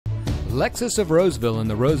Lexus of Roseville in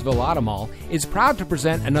the Roseville Automall is proud to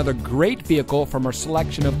present another great vehicle from our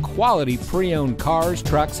selection of quality pre-owned cars,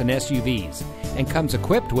 trucks, and SUVs, and comes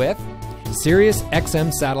equipped with Sirius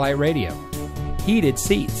XM satellite radio, heated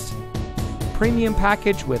seats, premium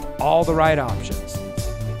package with all the right options,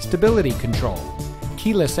 stability control,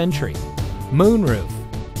 keyless entry, moonroof,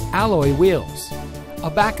 alloy wheels, a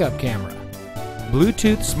backup camera,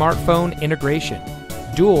 Bluetooth smartphone integration,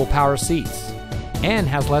 dual power seats, and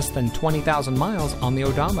has less than 20,000 miles on the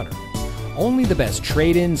odometer. Only the best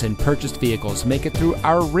trade-ins and purchased vehicles make it through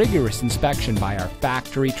our rigorous inspection by our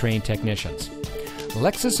factory-trained technicians.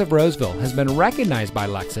 Lexus of Roseville has been recognized by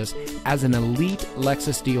Lexus as an elite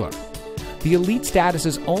Lexus dealer. The elite status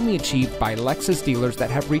is only achieved by Lexus dealers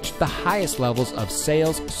that have reached the highest levels of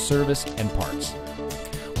sales, service, and parts.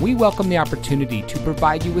 We welcome the opportunity to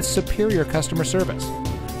provide you with superior customer service.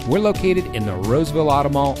 We're located in the Roseville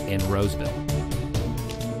Automall in Roseville.